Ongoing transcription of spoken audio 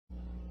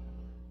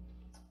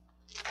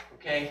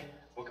Okay,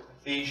 book of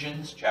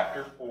Ephesians,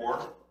 chapter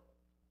 4,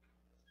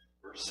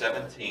 verse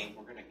 17.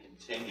 We're going to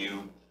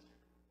continue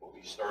what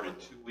we started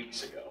 2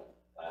 weeks ago.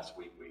 Last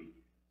week we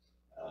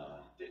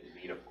didn't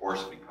meet, of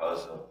course,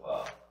 because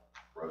of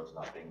roads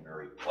not being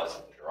very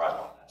pleasant to drive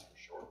on, that's for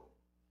sure.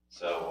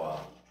 So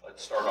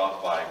let's start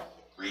off by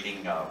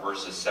reading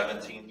verses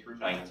 17 through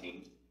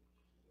 19,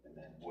 and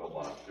then we'll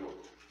do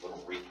a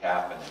little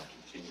recap and then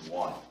continue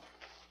on.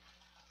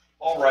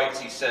 Paul writes,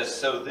 he says,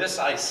 "So this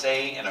I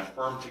say and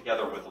affirm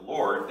together with the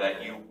Lord,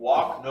 that you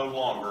walk no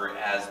longer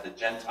as the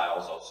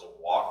Gentiles also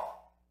walk,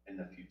 in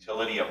the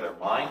futility of their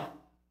mind,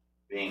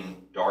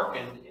 being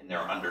darkened in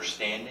their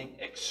understanding,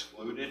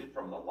 excluded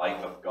from the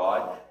life of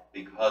God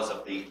because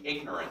of the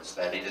ignorance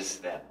that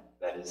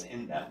is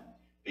in them,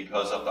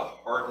 because of the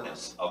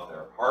hardness of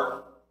their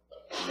heart.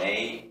 And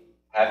they,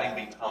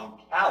 having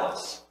become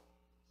callous,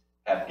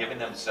 have given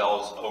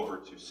themselves over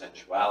to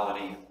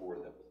sensuality for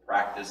the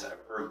practice of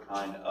every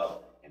kind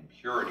of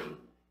impurity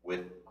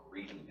with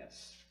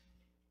greediness."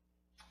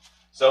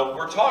 So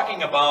we're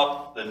talking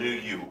about the new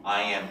you.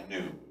 I am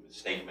new, the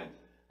statement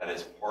that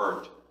is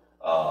part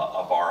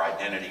of our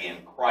identity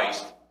in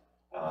Christ.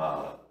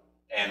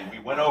 And we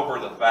went over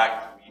the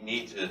fact that we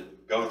need to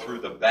go through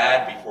the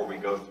bad before we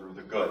go through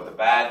the good. The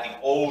bad, the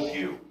old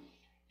you.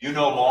 You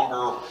no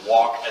longer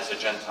walk as a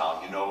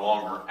Gentile. You no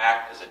longer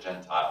act as a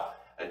Gentile.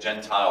 A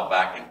Gentile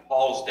back in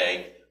Paul's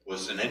day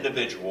was an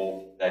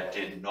individual that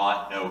did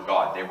not know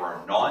God. They were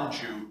a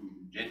non-Jew who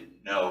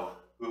didn't know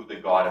who the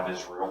God of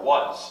Israel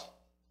was.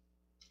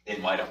 They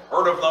might have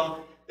heard of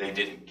them. They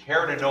didn't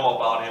care to know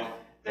about him.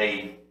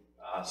 They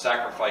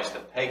sacrificed to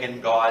pagan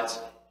gods,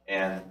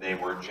 and they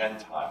were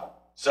Gentile.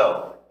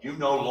 So, you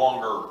no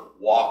longer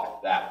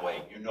walk that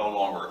way. You no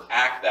longer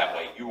act that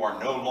way. You are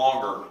no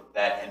longer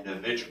that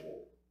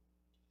individual.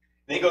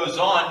 And he goes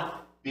on,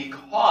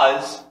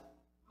 because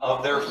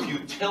of their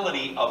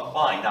futility of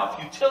mind. Now,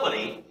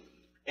 futility,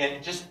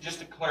 and just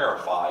to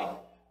clarify,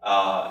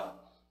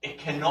 it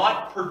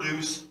cannot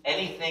produce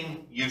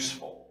anything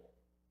useful.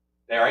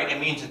 All right? It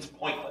means it's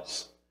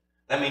pointless.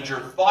 That means your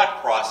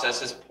thought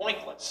process is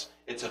pointless.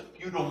 It's a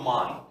futile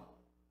mind.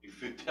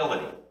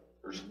 Futility.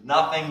 There's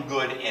nothing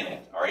good in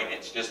it. All right?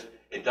 It's just,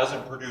 it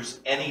doesn't produce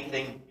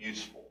anything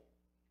useful.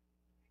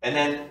 And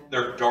then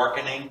they're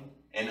darkening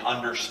and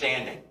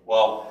understanding.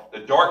 Well, the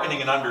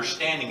darkening and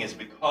understanding is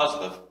because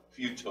of the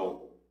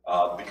futile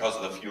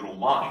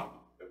mind.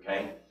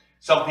 Okay?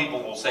 Some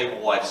people will say,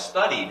 well, I've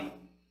studied,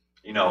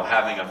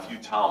 having a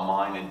futile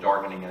mind and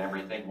darkening and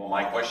everything. Well,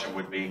 my question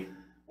would be,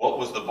 what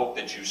was the book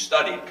that you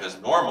studied? Because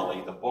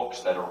normally the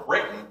books that are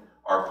written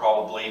are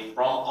probably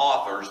from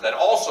authors that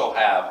also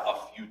have a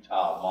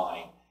futile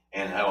mind,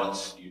 and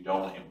hence you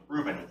don't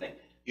improve anything.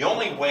 The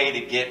only way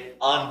to get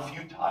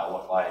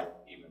unfutile, if I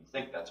even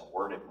think that's a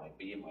word, it might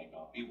be, it might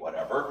not be,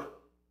 whatever,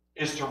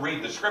 is to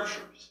read the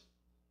Scriptures.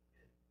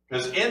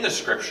 Because in the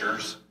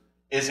Scriptures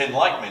is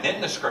enlightenment. In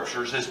the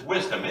Scriptures is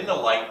wisdom.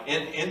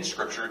 In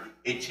Scripture,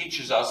 it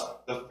teaches us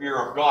the fear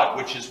of God,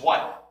 which is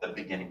what? The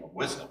beginning of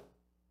wisdom.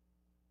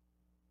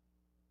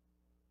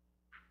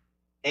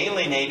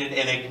 Alienated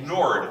and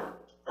ignored,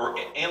 or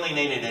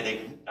alienated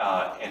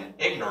and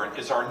ignorant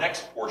is our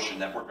next portion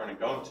that we're going to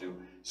go to.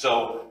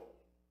 So,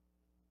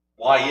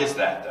 why is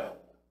that, though?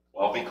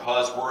 Well,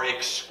 because we're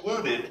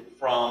excluded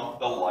from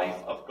the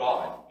life of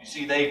God. You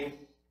see, they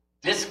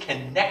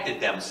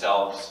disconnected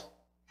themselves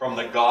from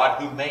the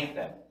God who made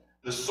them.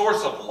 The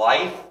source of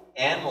life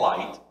and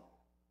light,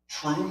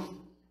 truth.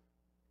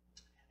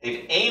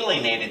 They've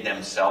alienated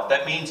themselves.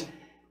 That means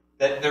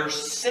that they're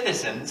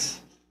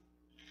citizens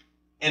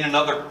in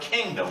another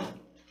kingdom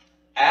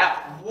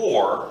at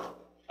war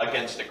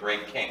against a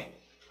great king.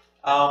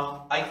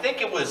 I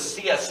think it was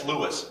C.S.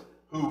 Lewis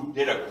who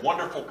did a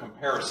wonderful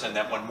comparison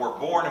that when we're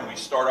born and we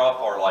start off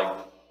our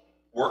life,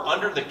 we're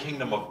under the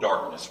kingdom of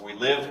darkness. We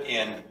live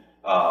in,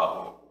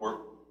 we're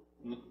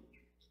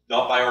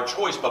not by our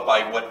choice, but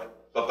by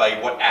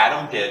what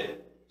Adam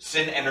did.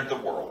 Sin entered the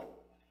world.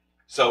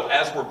 So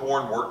as we're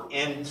born, we're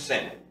in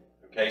sin.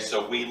 Okay,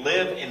 so we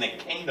live in a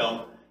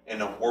kingdom,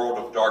 in a world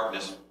of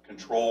darkness,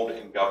 controlled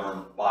and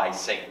governed by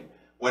Satan.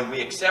 When we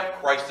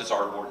accept Christ as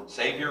our Lord and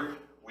Savior,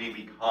 we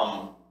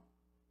become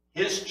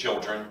His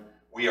children.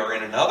 We are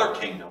in another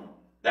kingdom.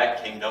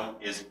 That kingdom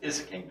is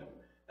His kingdom.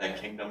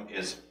 That kingdom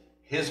is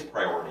His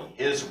priority,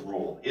 His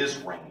rule, His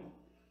reign.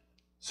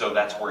 So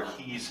that's where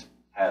He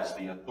has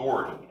the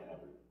authority in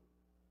everything.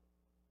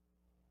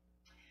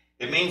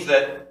 It means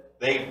that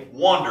they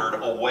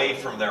wandered away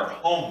from their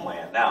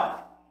homeland.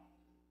 Now,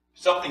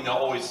 something that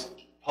always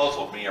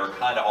puzzled me, or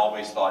kind of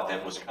always thought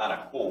that was kind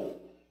of cool.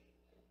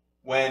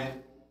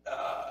 When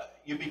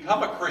you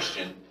become a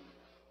Christian,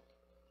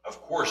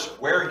 of course,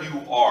 where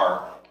you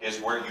are is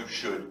where you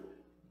should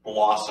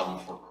blossom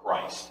for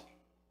Christ.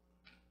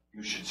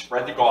 You should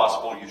spread the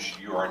gospel.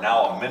 You are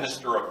now a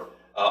minister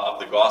of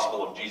the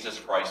gospel of Jesus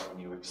Christ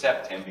when you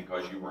accept Him,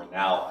 because you are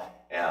now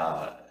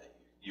an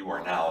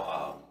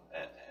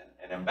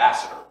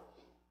ambassador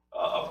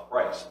of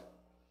Christ.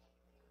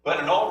 But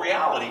in all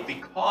reality,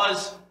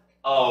 because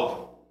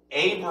of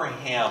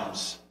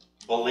Abraham's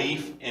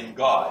belief in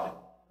God.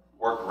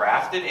 We're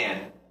grafted in,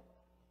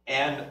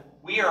 and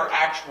we are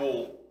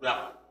actual.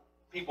 Now,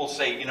 people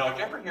say, you know, did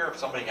you ever hear of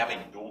somebody having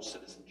dual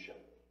citizenship?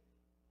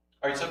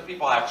 All right, some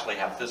people actually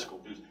have physical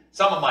dues.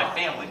 Some of my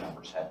family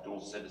members have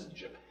dual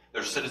citizenship.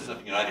 They're citizens of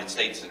the United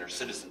States and they're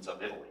citizens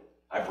of Italy.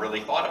 I've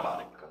really thought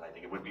about it because I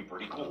think it would be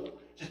pretty cool,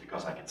 just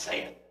because I can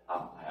say it.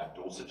 I have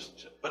dual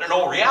citizenship. But in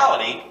all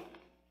reality,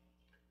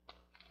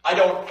 I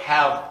don't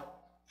have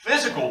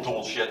physical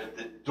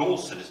dual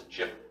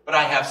citizenship, but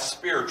I have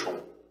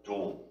spiritual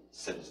dual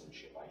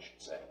citizenship, I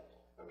should say.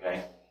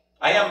 Okay?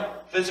 I am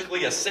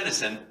physically a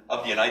citizen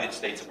of the United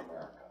States of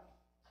America.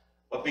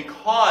 But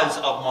because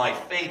of my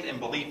faith and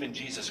belief in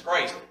Jesus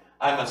Christ,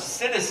 I'm a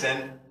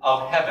citizen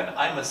of heaven.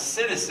 I'm a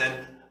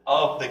citizen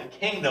of the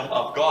kingdom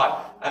of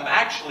God. I'm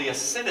actually a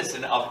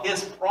citizen of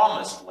His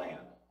promised land,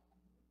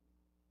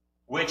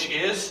 which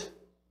is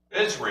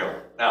Israel.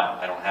 Now,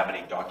 I don't have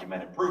any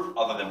documented proof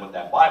other than what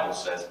that Bible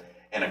says,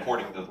 and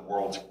according to the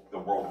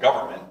world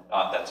government,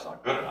 that's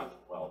not good enough.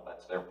 Well,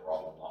 that's their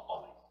problem, not mine.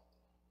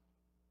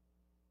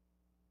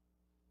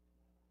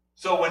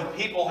 So when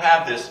people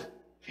have this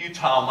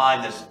futile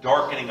mind, this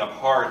darkening of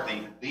heart,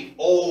 the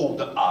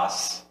old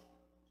us,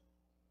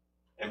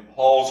 and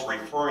Paul's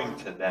referring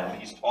to them,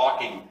 he's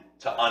talking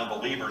to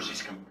unbelievers,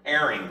 he's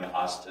comparing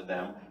us to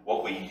them,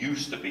 what we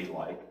used to be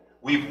like.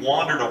 We've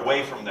wandered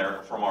away from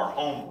our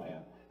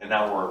homeland, and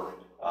now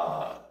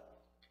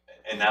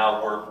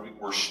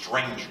we're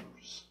strangers.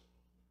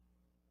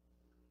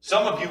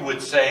 Some of you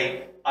would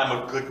say,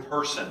 I'm a good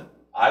person.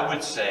 I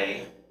would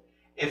say,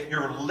 if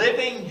you're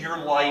living your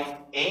life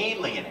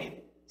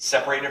alienated,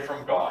 separated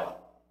from God,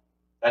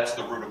 that's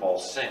the root of all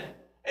sin.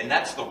 And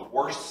that's the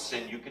worst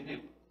sin you can do.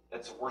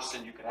 That's the worst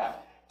sin you could have.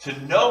 To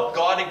know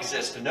God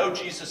exists, to know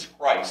Jesus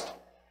Christ,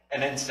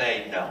 and then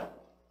say, no,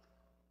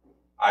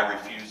 I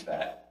refuse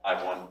that.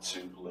 I want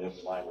to live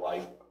my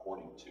life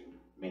according to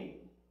me.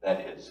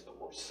 That is the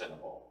worst sin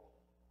of all.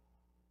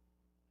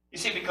 You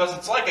see, because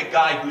it's like a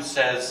guy who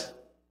says,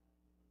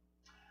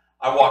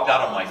 I walked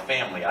out on my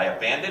family. I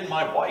abandoned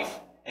my wife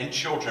and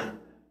children,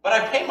 but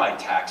I pay my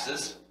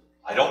taxes.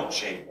 I don't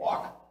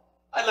jaywalk.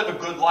 I live a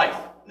good life.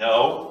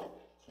 No.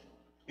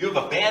 You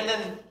have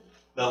abandoned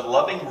the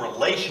loving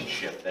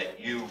relationship that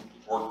you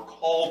were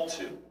called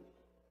to.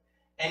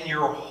 And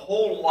your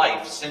whole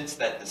life since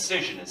that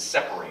decision is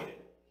separated.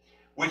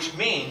 Which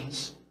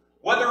means,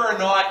 whether or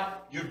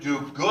not you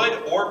do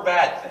good or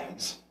bad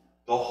things,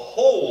 the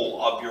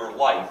whole of your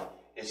life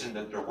is in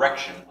the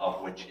direction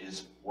of which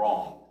is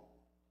wrong.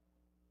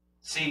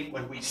 See,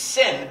 when we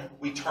sin,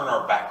 we turn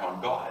our back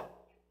on God.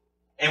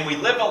 And we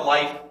live a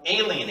life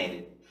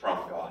alienated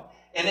from God.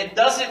 And it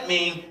doesn't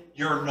mean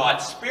you're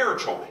not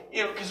spiritual.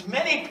 You know, because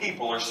many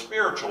people are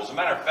spiritual. As a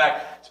matter of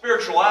fact,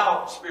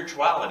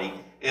 spirituality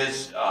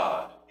is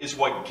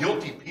what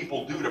guilty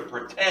people do to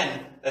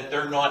pretend that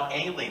they're not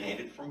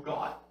alienated from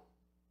God.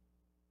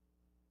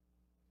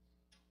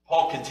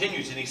 Paul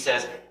continues and he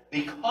says,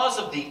 because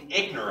of the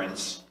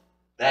ignorance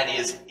that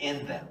is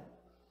in them.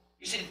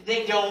 You see,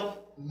 they don't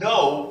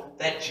know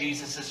that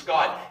Jesus is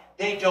God.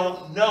 They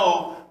don't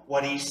know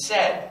what He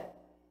said.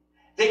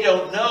 They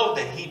don't know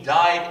that He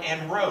died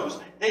and rose.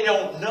 They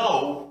don't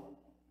know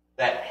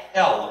that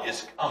hell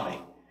is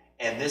coming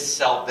and this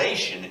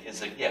salvation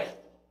is a gift.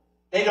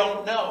 They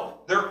don't know.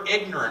 They're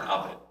ignorant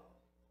of it.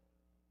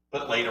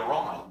 But later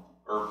on,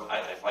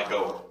 if I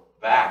go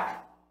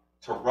back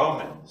to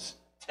Romans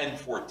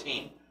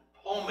 10:14,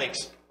 Paul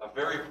makes a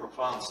very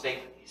profound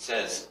statement. He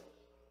says,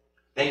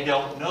 they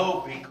don't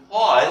know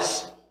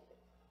because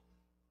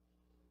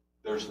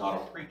there's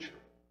not a preacher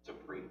to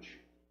preach.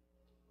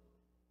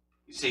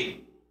 You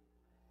see,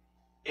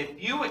 if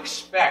you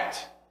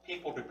expect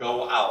people to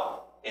go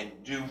out and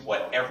do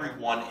what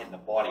everyone in the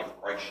body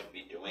of Christ should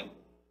be doing,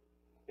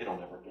 it'll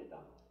never get done.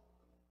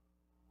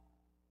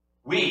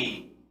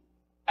 We,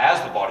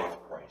 as the body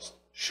of Christ,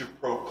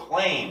 should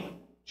proclaim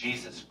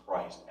Jesus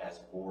Christ as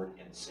Lord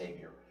and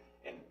Savior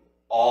in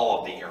all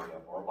of the area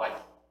of our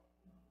life.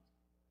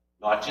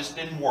 Not just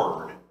in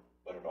word,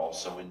 but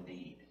also in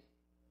deed.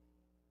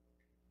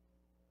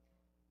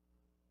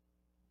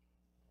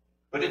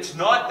 But it's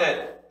not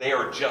that they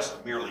are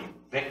just merely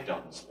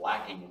victims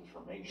lacking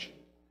information.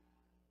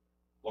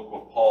 Look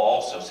what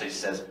Paul also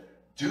says,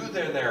 due to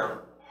their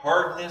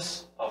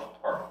hardness of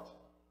heart.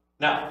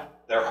 Now,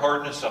 their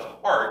hardness of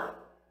heart,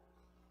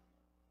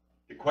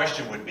 the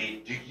question would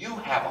be, do you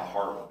have a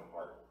hardened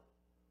heart?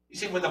 You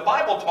see, when the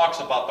Bible talks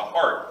about the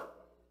heart,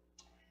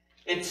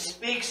 it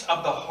speaks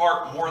of the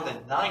heart more than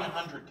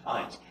 900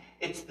 times.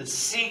 It's the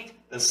seat,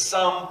 the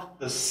sum,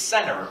 the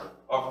center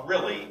of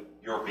really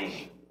your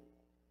being.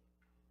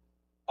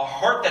 A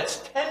heart that's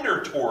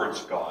tender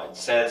towards God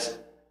says,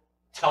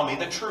 tell me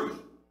the truth.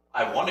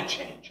 I want to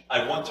change.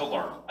 I want to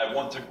learn. I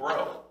want to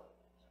grow.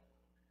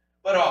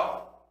 But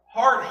a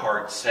hard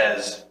heart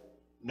says,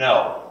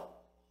 no.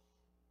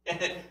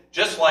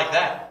 Just like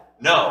that.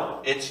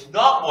 No, it's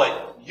not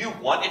what you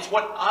want. It's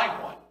what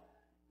I want.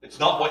 It's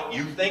not what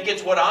you think.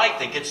 It's what I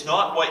think. It's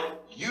not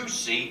what you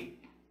see.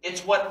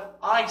 It's what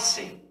I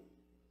see.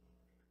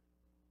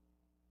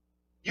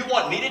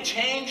 me to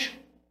change?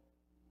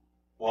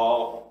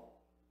 Well,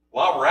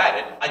 while we're at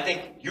it, I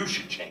think you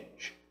should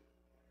change.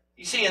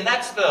 You see, and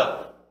that's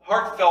the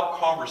heartfelt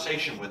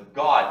conversation with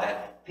God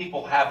that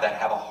people have that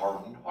have a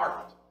hardened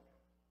heart.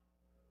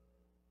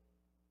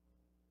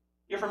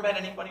 You ever met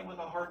anybody with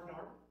a hardened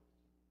heart?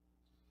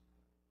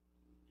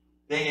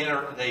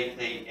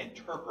 They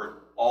interpret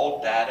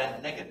all data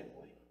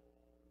negatively.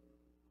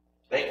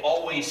 They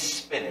always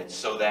spin it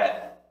so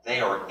that they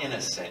are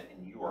innocent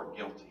and you are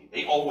guilty.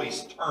 They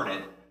always turn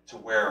it to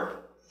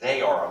where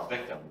they are a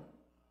victim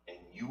and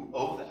you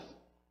owe them.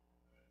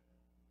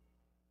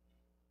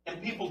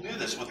 And people do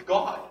this with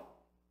God.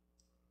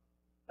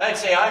 They'd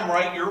say, I'm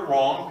right, you're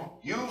wrong.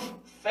 You've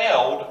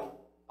failed,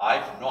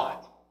 I've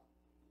not.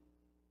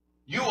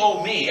 You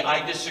owe me,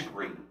 I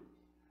disagree.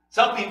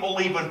 Some people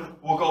even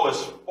will go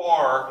as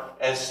far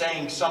as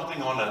saying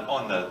something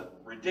on the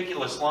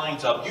ridiculous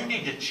lines of, you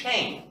need to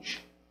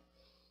change.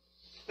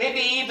 Maybe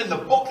even the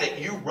book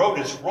that you wrote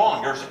is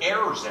wrong. There's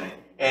errors in it,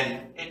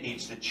 and it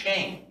needs to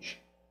change.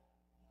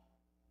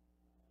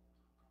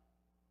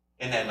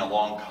 And then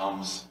along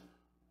comes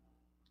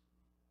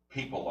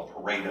people, a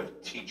parade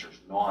of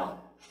teachers,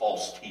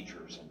 non-false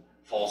teachers and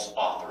false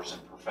authors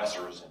and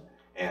professors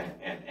and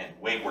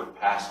wayward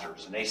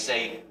pastors. And they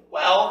say,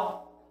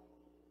 well,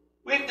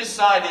 we've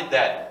decided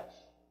that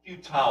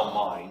futile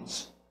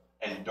minds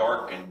and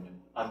darkened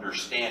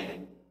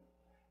understanding,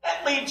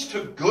 that leads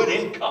to good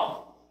income.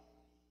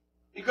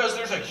 Because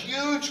there's a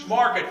huge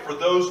market for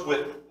those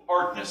with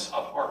hardness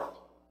of heart.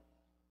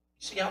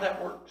 See how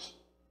that works?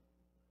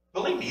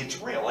 Believe me,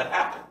 it's real. It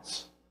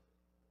happens.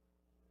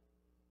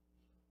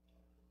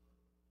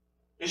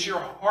 Is your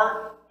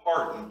heart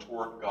hardened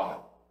toward God?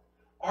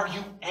 Are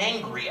you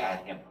angry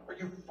at Him? Are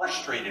you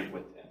frustrated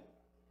with Him?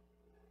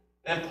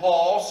 And Paul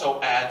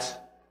also adds,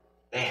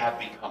 they have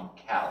become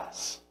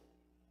callous.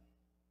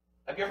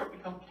 Have you ever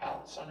become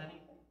callous on anything?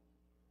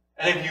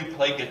 And if you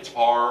play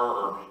guitar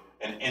or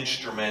an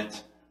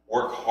instrument,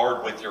 work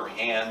hard with your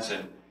hands,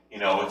 and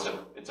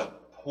it's a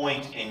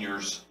point in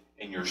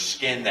your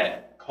skin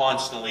that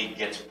constantly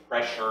gets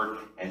pressured,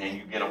 and then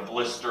you get a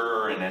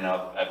blister, and then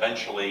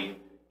eventually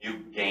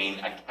you gain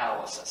a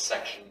callus, a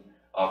section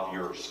of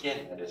your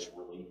skin that is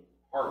really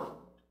hardened.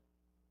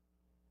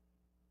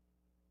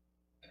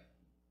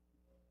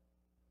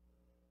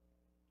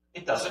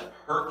 It doesn't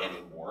hurt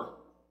anymore,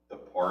 the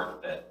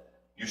part that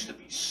used to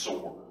be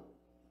sore,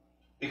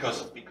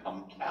 because it's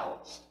become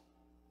calloused.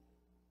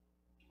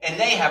 And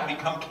they have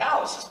become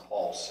callous, as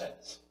Paul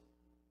says.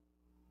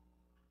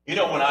 You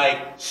know, when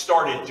I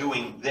started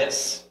doing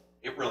this,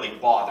 it really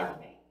bothered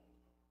me.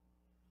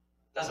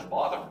 It doesn't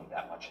bother me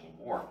that much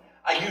anymore.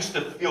 I used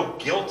to feel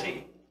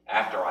guilty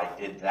after I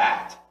did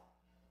that.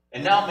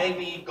 And now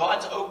maybe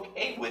God's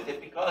okay with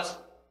it because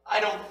I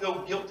don't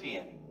feel guilty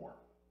anymore.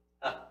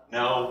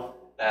 No,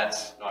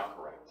 that's not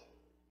correct.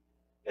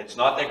 It's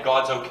not that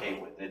God's okay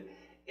with it.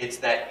 It's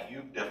that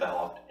you've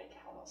developed a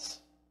callus.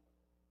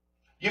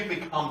 You've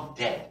become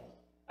dead.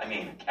 I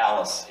mean, a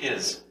callus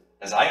is,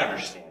 as I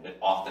understand it,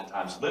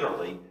 oftentimes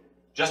literally,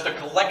 just a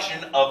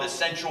collection of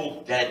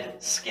essential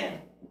dead skin.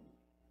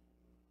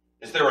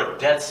 Is there a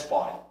dead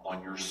spot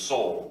on your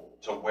soul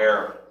to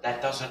where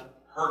that doesn't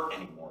hurt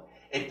anymore?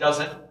 It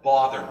doesn't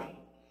bother me.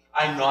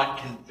 I'm not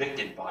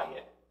convicted by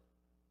it.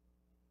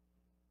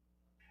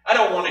 I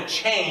don't want to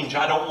change.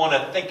 I don't want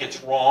to think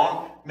it's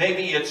wrong.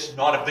 Maybe it's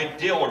not a big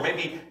deal, or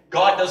maybe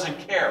God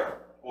doesn't care.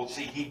 Well,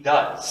 see, He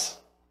does.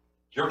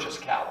 You're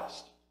just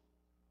calloused.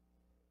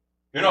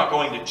 You're not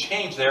going to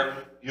change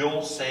there.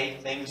 You'll say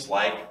things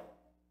like,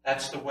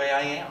 that's the way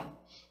I am.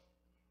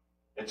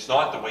 It's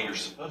not the way you're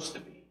supposed to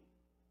be.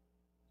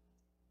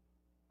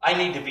 I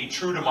need to be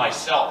true to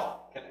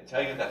myself. Can I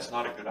tell you that's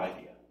not a good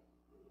idea?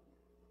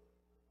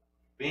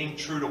 Being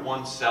true to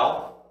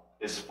oneself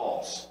is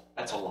false.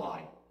 That's a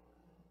lie.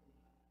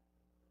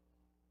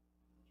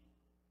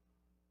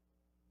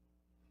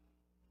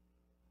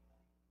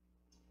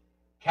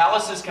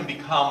 Calluses can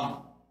be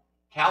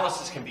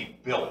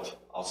built,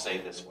 I'll say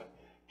it this way.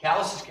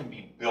 Calluses can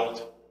be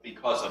built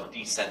because of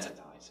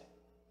desensitizing.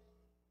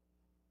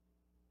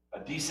 A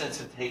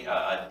desensitive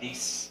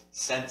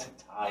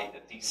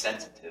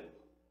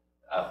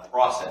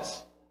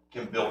process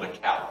can build a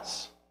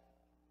callus.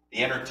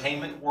 The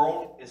entertainment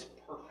world is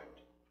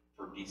perfect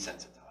for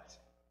desensitizing.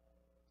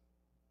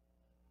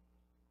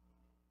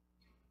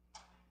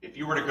 If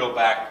you were to go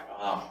back,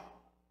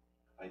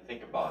 I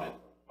think about it,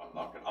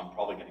 I'm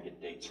probably going to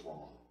get dates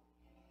wrong.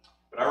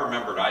 But I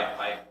remembered,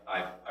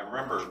 I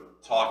remember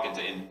talking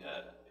to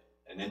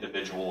an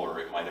individual, or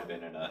it might have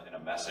been in a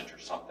message or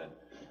something.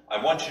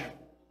 I want you,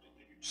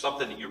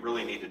 something that you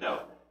really need to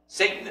know.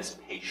 Satan is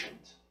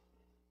patient.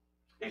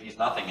 If he's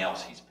nothing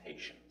else, he's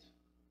patient.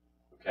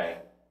 Okay?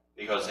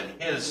 Because in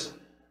his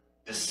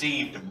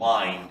deceived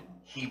mind,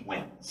 he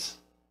wins.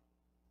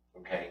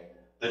 Okay?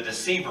 The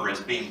deceiver is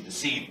being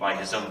deceived by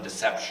his own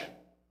deception.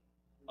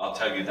 I'll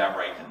tell you that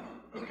right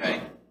now.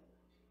 Okay?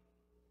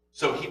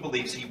 So he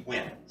believes he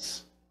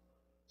wins.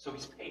 So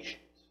he's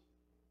patient.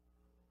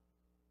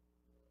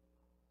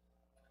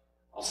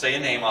 I'll say a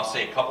name, I'll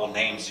say a couple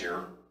names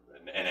here,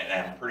 and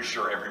I'm pretty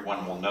sure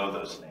everyone will know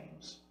those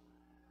names.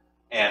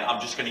 And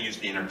I'm just going to use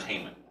the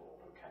entertainment world,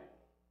 okay?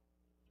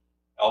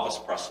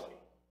 Elvis Presley.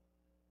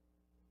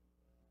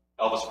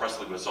 Elvis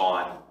Presley was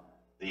on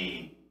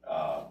a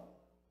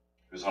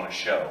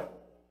show,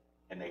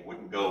 and they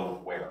wouldn't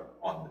go where?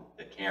 On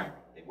the camera.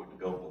 They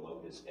wouldn't go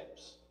below his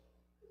hips.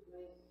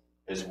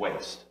 His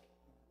waist.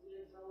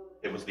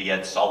 It was the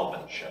Ed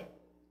Sullivan Show.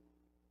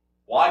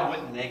 Why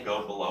wouldn't they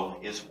go below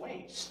his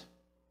waist?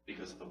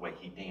 Because of the way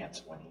he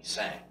danced when he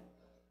sang.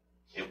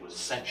 It was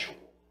sensual.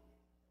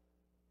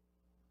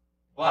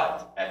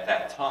 But at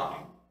that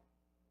time,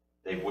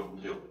 they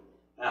wouldn't do it.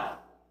 Now,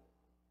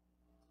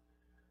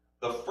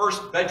 the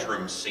first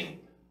bedroom scene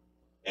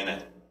in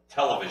a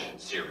television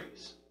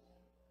series,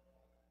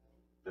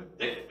 the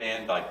Dick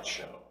Van Dyke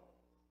Show.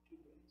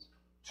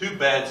 2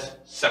 beds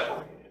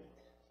separated.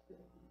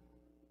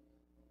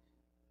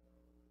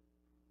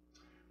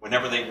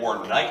 Whenever they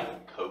wore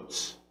night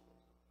coats,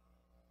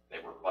 they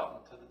were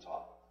buttoned to the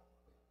top,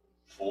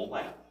 full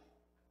length.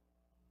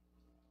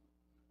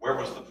 Where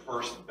was the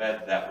first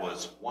bed that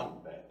was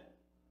 1 bed?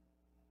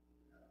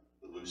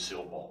 The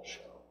Lucille Ball Show,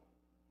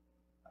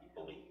 I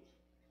believe.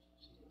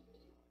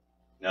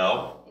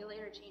 No? They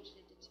later changed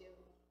it to 2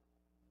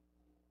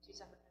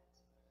 separate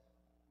beds.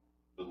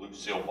 The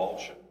Lucille Ball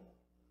Show.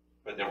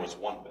 But there was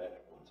 1 bed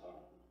at one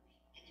time.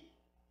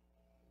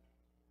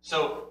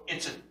 So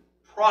it's a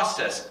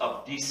process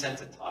of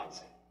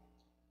desensitizing.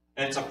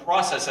 And it's a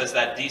process as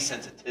that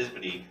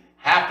desensitivity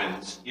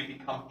happens, you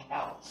become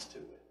callous to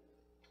it.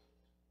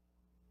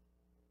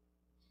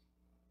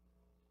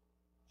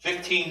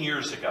 15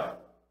 years ago,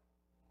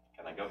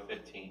 can I go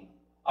 15?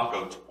 I'll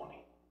go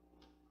 20.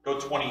 Go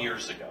 20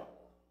 years ago.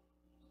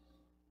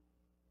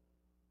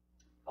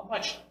 How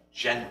much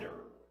gender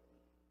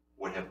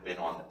would have been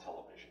on the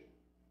television?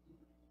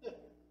 There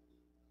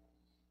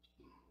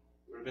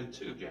would have been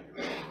 2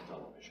 genders on the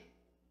television.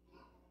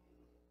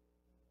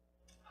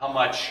 How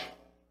much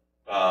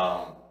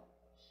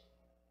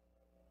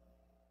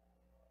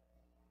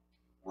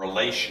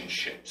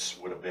relationships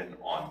would have been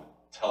on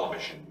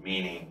television,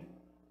 meaning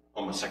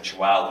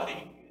homosexuality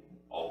and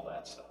all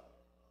that stuff?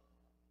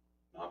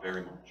 Not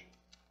very much.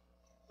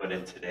 But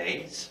in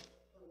today's,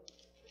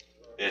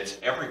 it's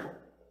everywhere.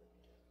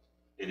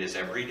 It is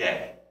every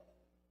day.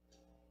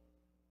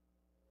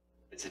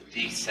 It's a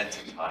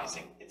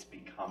desensitizing. It's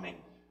becoming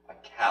a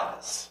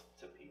callous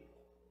to people.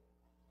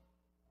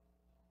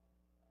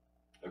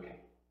 Okay,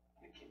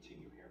 I'm going to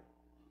continue here.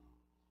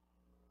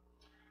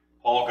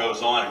 Paul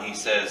goes on and he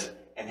says,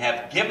 and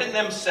have given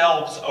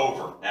themselves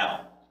over.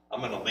 Now, I'm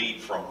going to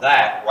lead from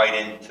that right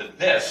into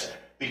this,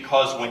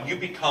 because when you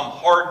become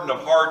hardened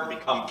of heart and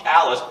become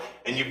callous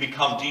and you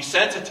become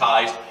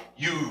desensitized,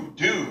 you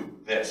do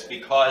this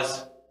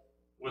because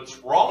what's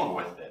wrong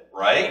with it,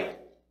 right?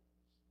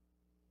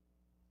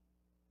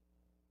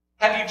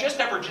 Have you just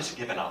ever just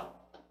given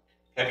up?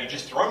 Have you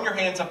just thrown your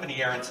hands up in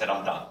the air and said,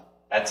 I'm done.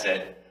 That's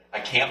it. I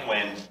can't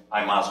win.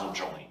 I might as well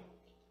join.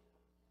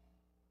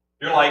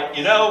 You're like,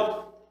 you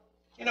know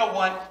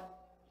what?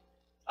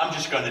 I'm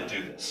just going to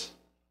do this.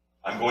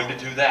 I'm going to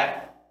do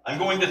that. I'm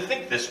going to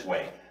think this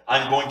way.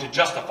 I'm going to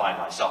justify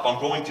myself. I'm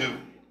going to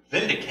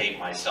vindicate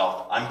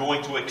myself. I'm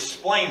going to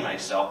explain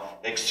myself,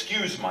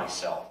 excuse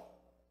myself.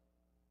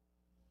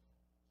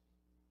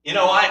 You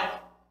know,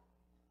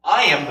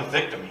 I am the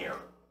victim here.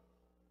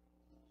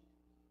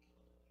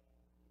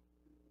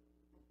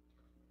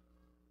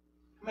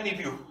 How many of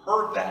you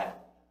heard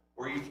that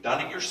where you've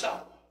done it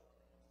yourself?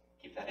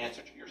 Keep that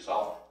answer to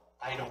yourself.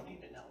 I don't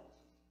need to know.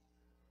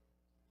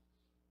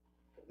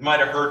 You might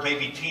have heard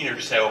maybe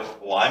teenagers say,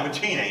 well, I'm a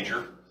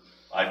teenager.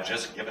 I've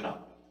just given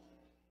up.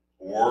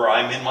 Or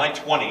I'm in my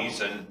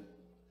 20s and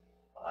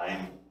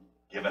I'm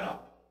given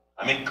up.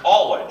 I'm in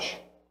college.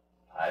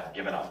 I've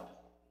given up.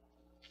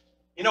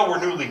 You know, we're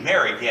newly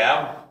married,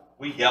 yeah.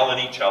 We yell at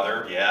each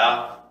other,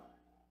 yeah.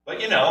 But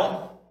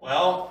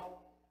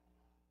well,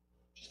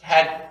 just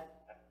had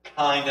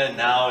kinda,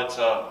 now it's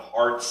a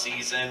hard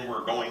season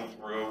we're going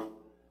through.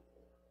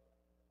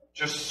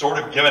 Just sort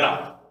of given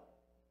up.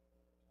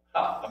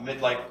 A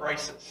midlife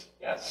crisis,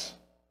 yes.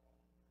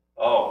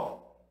 Oh,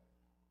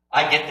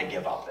 I get to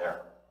give up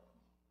there.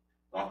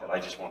 Not that I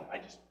just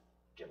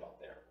give up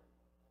there.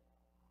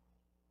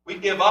 We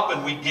give up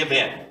and we give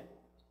in.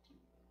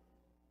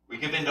 We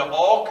give in to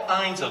all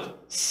kinds of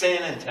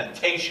sin and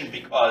temptation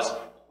because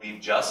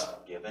we've just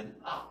given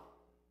up.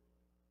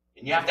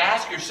 And you have to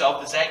ask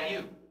yourself, is that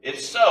you? If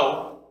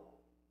so,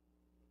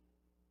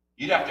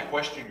 you'd have to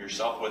question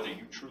yourself whether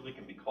you truly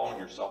can be calling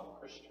yourself a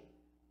Christian.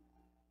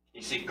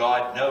 You see,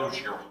 God knows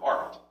your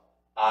heart.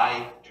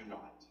 I do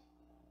not.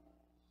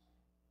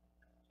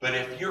 But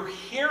if you're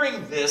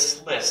hearing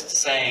this list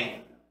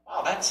saying,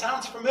 wow, that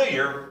sounds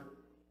familiar,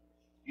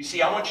 you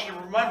see, I want you to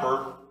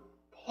remember,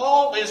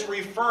 Paul is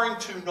referring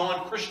to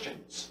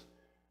non-Christians.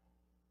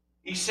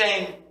 He's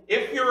saying,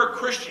 if you're a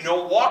Christian,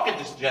 don't walk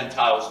as the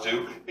Gentiles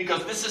do,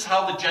 because this is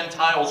how the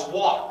Gentiles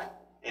walk.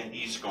 And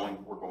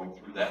we're going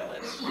through that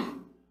list.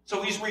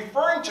 So he's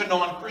referring to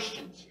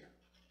non-Christians here.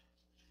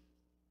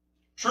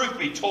 Truth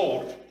be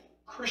told,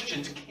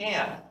 Christians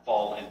can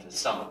fall into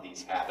some of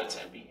these habits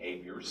and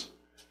behaviors,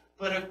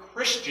 but a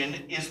Christian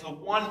is the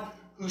one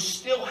who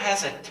still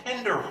has a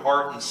tender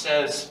heart and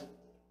says,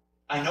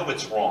 I know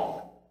it's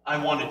wrong.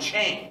 I want to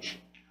change.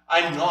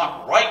 I'm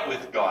not right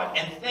with God,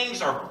 and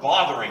things are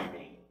bothering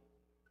me.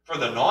 For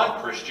the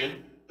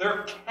non-Christian,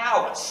 they're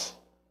callous,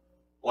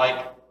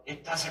 like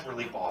it doesn't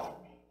really bother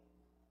me.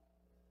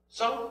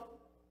 So,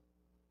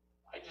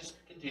 I just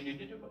continue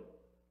to do it.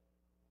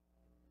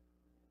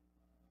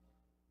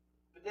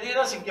 But then he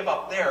doesn't give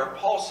up there.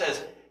 Paul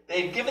says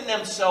they've given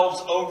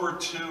themselves over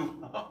to,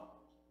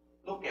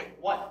 look at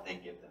what they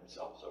give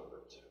themselves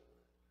over to.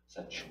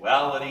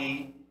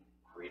 Sensuality,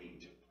 greedy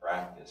to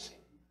practice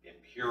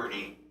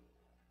impurity.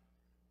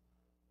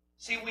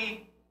 See,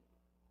 we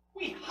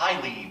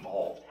highly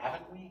evolved,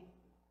 haven't we?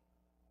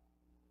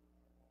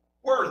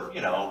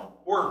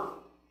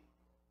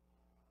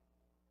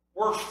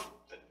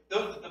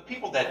 The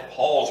people that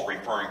Paul's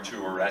referring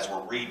to, or as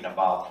we're reading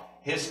about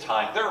his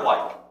time, they're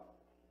like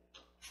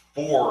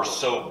 4 or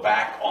so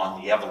back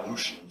on the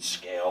evolution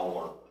scale,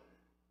 or,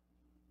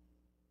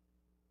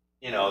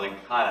 they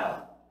kind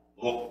of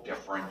look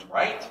different,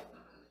 right?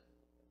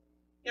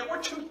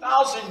 We're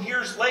 2,000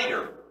 years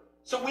later,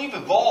 so we've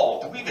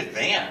evolved, we've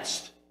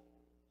advanced.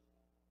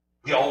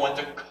 We all went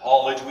to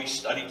college, we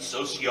studied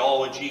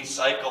sociology,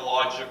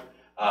 psychology.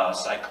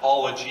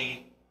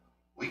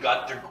 We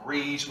got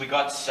degrees, we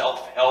got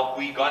self-help,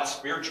 we got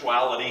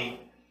spirituality.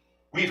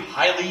 We've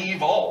highly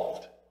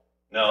evolved.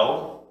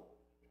 No,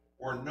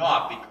 we're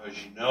not, because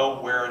you know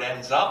where it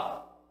ends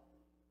up?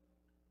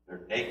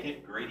 They're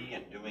naked, greedy,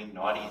 and doing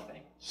naughty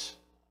things.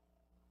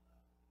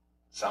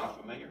 Sound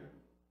familiar?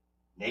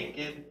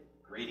 Naked,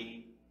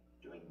 greedy,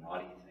 doing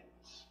naughty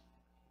things.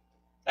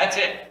 That's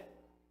it.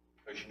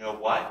 Because you know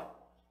what?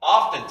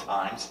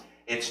 Oftentimes,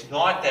 it's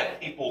not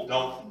that people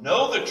don't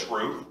know the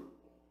truth.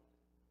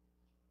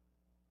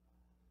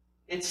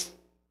 It's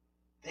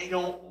they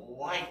don't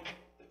like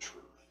the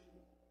truth.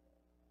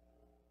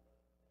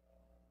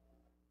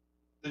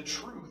 The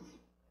truth,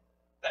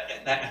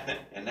 and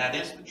that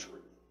is the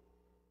truth.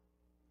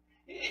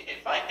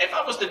 If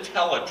I was to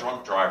tell a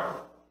drunk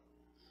driver,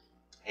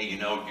 hey,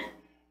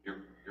 you're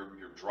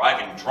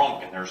driving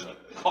drunk and there's a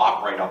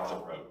cop right up the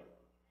road.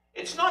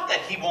 It's not that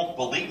he won't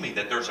believe me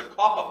that there's a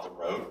cop up the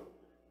road.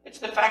 It's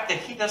the fact that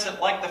he doesn't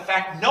like the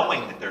fact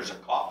knowing that there's a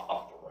cop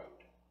up the road.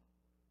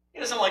 He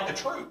doesn't like the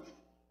truth.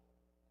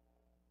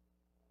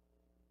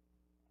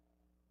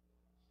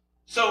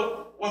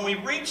 So when we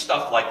read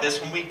stuff like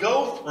this, when we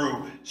go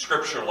through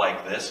scripture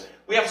like this,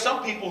 we have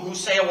some people who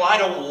say, well, I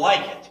don't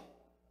like it.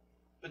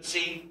 But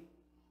see,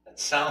 that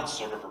sounds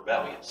sort of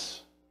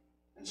rebellious.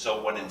 And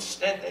so what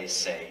instead they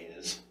say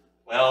is,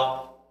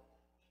 well,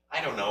 I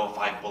don't know if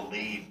I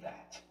believe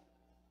that.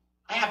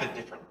 I have a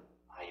different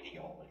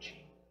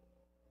ideology.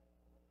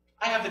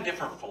 I have a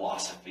different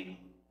philosophy.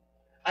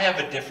 I have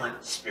a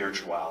different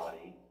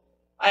spirituality.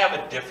 I have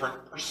a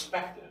different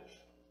perspective.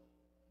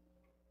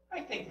 I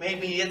think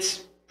maybe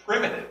it's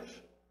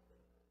primitive.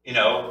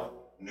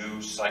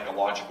 New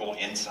psychological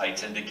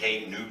insights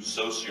indicate, new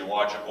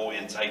sociological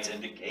insights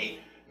indicate,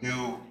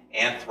 new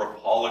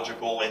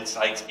anthropological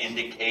insights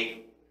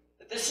indicate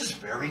that this is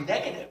very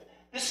negative.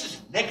 This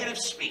is negative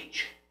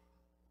speech.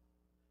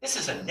 This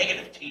is a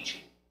negative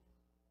teaching.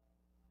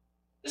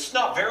 This is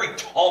not very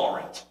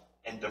tolerant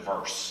and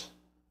diverse.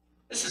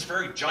 This is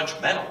very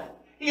judgmental.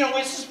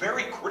 This is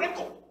very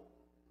critical.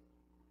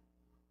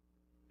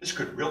 This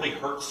could really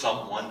hurt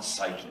someone's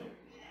psyche.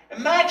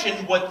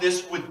 Imagine what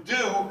this would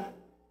do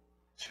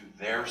to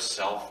their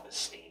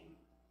self-esteem.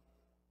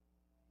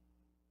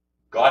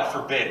 God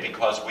forbid,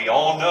 because we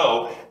all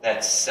know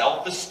that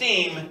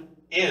self-esteem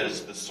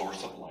is the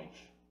source of life.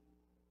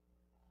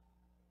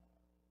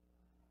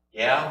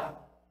 Yeah,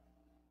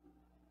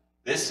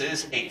 this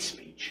is hate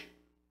speech.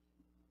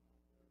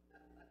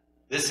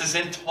 This is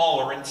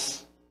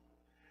intolerance.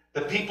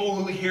 The people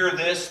who hear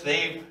this,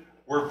 they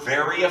were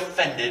very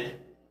offended.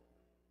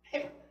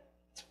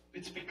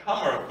 It's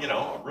become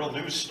a real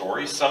news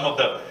story. Some of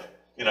the,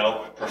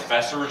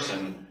 professors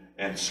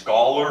and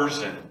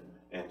scholars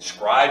and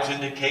scribes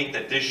indicate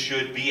that this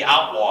should be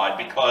outlawed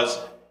because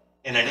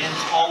in an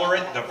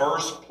intolerant,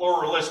 diverse,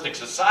 pluralistic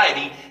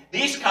society,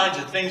 these kinds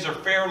of things are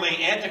fairly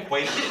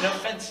antiquated and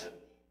offensive.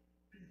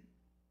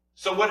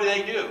 So what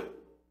do?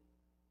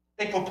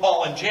 They put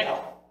Paul in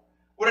jail.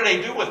 What do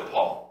they do with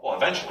Paul? Well,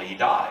 eventually he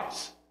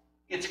dies.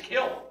 He gets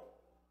killed.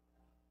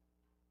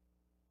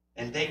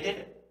 And they did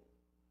it.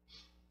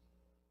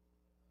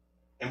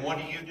 And what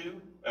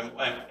do? And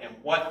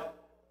what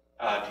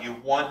do you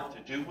want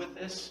to do with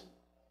this?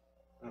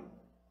 You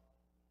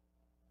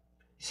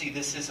see,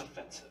 this is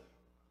offensive.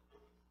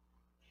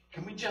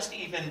 Can we just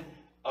even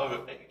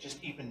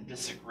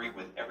disagree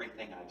with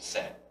everything I've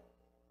said?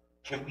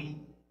 Can we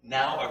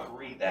now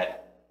agree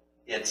that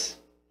it's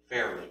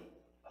fairly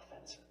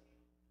offensive?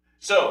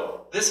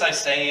 So, this I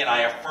say and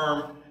I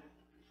affirm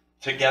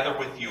together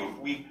with you. If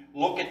we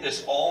look at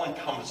this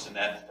all-encompassing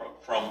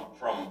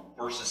from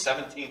verses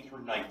 17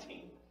 through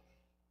 19,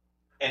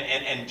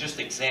 and just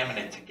examine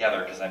it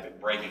together because I've been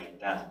breaking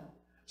it down.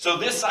 So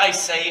this I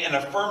say and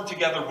affirm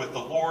together with the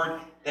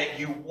Lord, that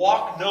you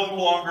walk no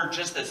longer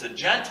just as the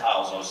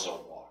Gentiles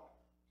also walk.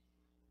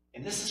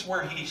 And this is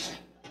where he's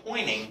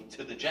pointing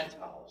to the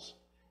Gentiles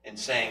and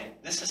saying,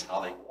 this is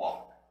how they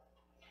walk.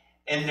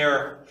 In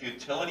their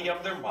futility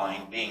of their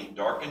mind, being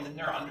darkened in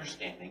their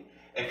understanding,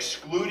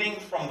 excluding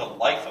from the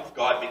life of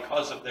God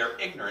because of their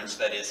ignorance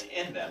that is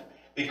in them,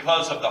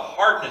 because of the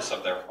hardness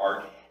of their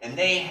heart, and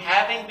they,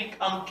 having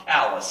become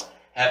callous,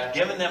 have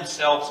given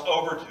themselves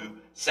over to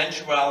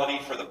sensuality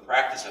for the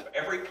practice of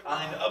every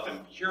kind of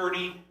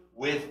impurity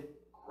with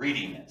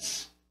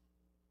greediness.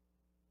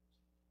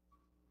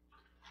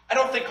 I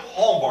don't think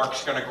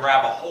Hallmark's going to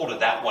grab a hold of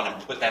that one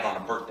and put that on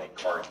a birthday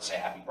card and say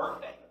happy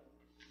birthday.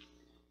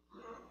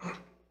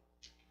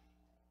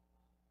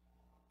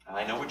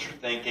 I know what you're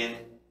thinking.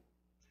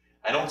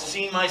 I don't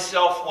see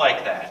myself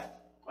like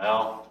that.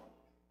 Well,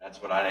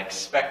 that's what I'd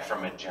expect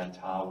from a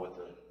Gentile with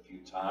a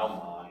futile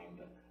mind,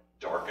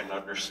 a darkened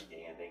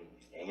understanding,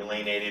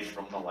 alienated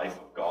from the life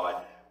of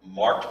God,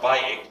 marked by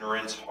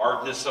ignorance,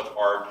 hardness of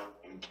heart,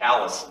 and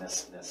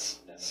callousness.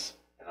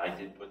 And I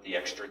did put the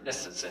extra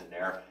nesses in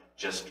there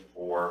just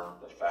for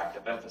the fact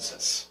of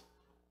emphasis.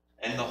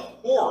 And the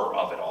horror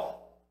of it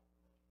all.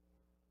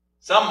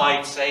 Some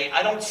might say,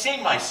 I don't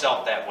see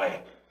myself that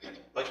way.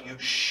 But you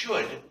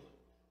should,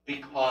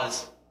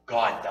 because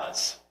God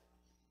does.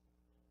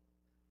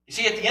 You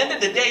see, at the end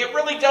of the day, it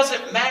really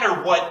doesn't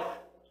matter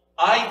what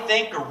I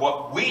think or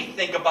what we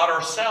think about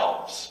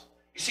ourselves.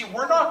 You see,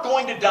 we're not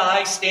going to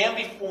die, stand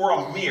before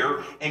a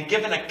mirror, and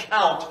give an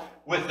account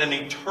with an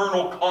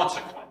eternal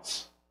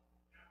consequence.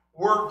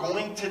 We're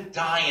going to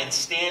die and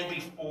stand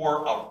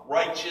before a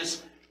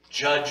righteous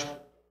judge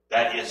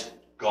that is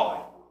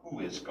God.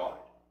 Who is God?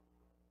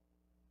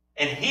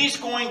 And he's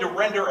going to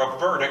render a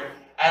verdict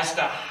as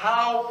to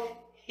how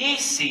he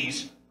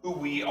sees who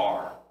we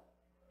are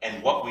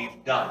and what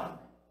we've done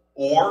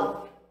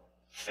or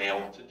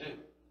failed to do.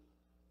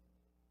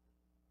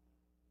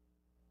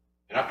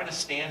 You're not going to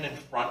stand in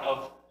front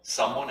of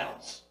someone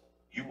else.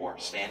 You will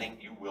stand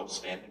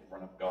in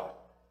front of God.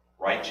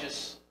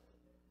 Righteous,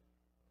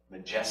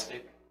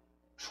 majestic,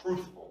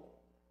 truthful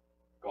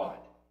God.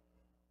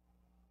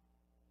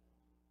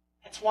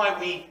 That's why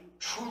we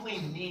truly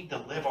need to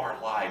live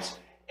our lives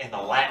in the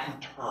Latin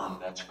term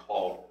that's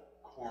called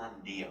coram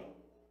Deo.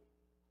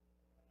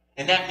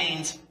 And that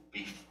means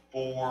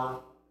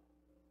before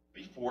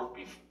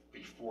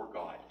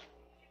God.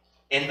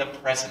 In the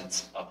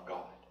presence of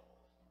God.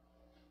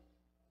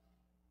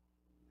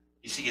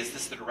 You see, is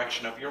this the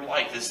direction of your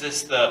life? Is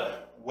this the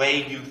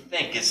way you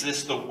think? Is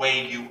this the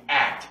way you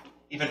act?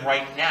 Even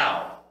right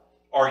now,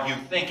 are you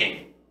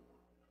thinking,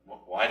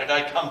 why did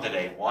I come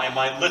today? Why am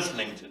I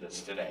listening to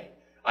this today?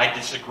 I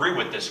disagree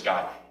with this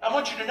guy. I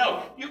want you to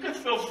know, you can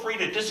feel free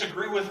to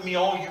disagree with me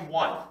all you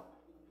want.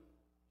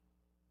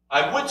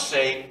 I would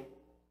say,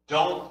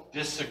 don't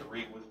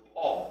disagree with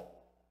Paul.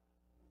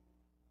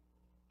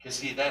 Because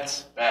see,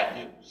 that's bad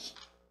news.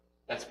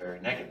 That's very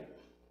negative.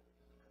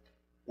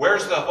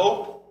 Where's the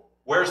hope?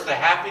 Where's the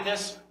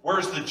happiness?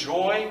 Where's the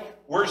joy?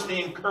 Where's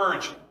the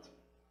encouragement?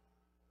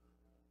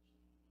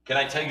 Can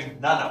I tell you,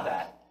 none of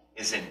that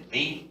is in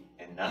me,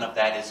 and none of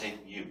that is in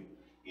you.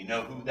 You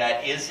know who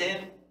that is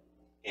in?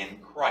 In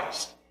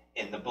Christ,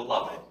 in the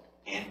beloved,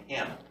 in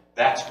him.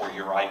 That's where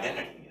your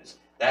identity is.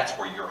 That's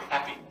where your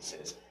happiness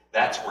is.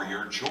 That's where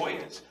your joy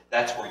is.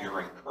 That's where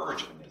your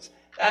encouragement is.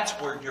 That's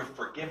where your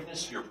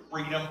forgiveness, your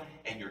freedom,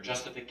 and your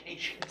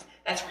justification is.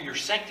 That's where your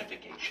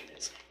sanctification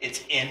is.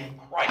 It's in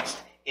Christ,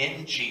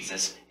 in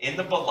Jesus, in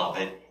the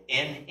beloved,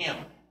 in him.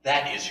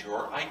 That is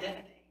your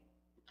identity.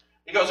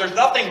 Because there's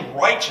nothing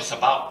righteous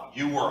about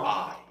you or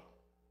I.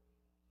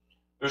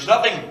 There's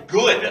nothing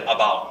good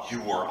about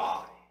you or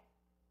I.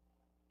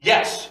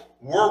 Yes,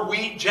 were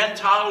we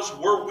Gentiles?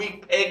 Were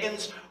we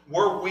pagans?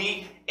 Were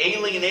we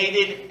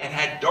alienated and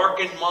had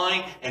darkened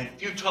mind and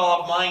futile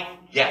of mind?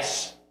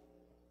 Yes.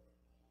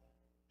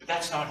 But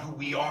that's not who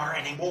we are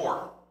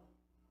anymore.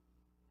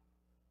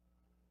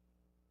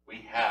 We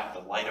have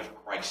the light of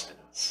Christ in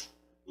us,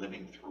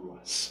 living through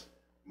us,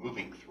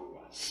 moving through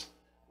us,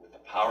 with the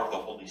power of the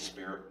Holy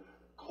Spirit,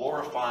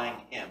 glorifying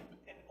him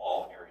in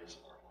all areas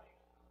of our life.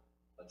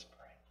 Let's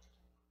pray.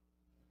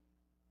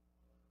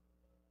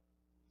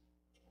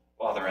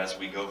 Father, as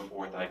we go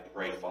forth, I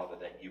pray, Father,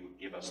 that you would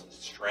give us the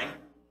strength,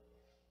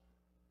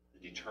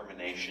 the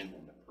determination,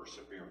 and the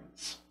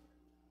perseverance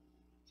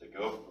to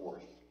go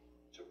forth,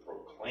 to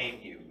proclaim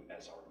you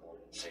as our Lord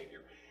and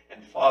Savior.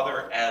 And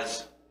Father,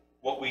 as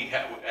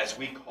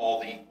we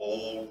call the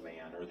old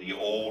man or the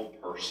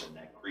old person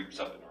that creeps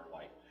up in our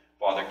life,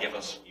 Father, give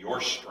us your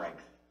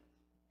strength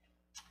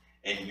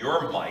and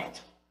your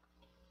might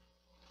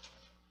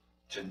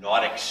to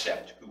not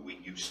accept who we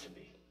used to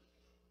be.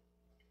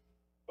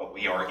 But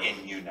we are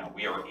in you now.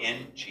 We are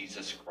in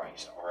Jesus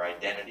Christ, our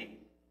identity,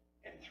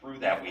 and through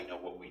that we know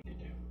what we need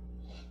to do.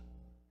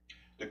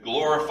 To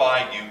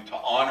glorify you, to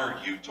honor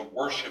you, to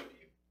worship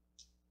you,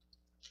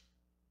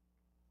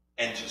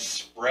 and to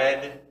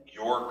spread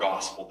your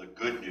gospel, the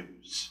good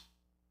news,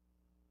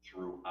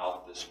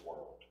 throughout this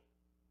world.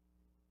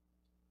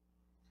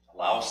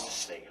 Allow us to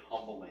stay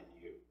humble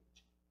in you.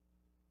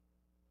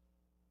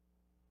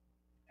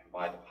 And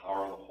by the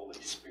power of the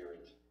Holy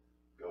Spirit,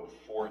 go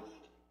forth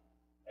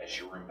as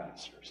your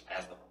ambassadors,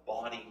 as the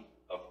body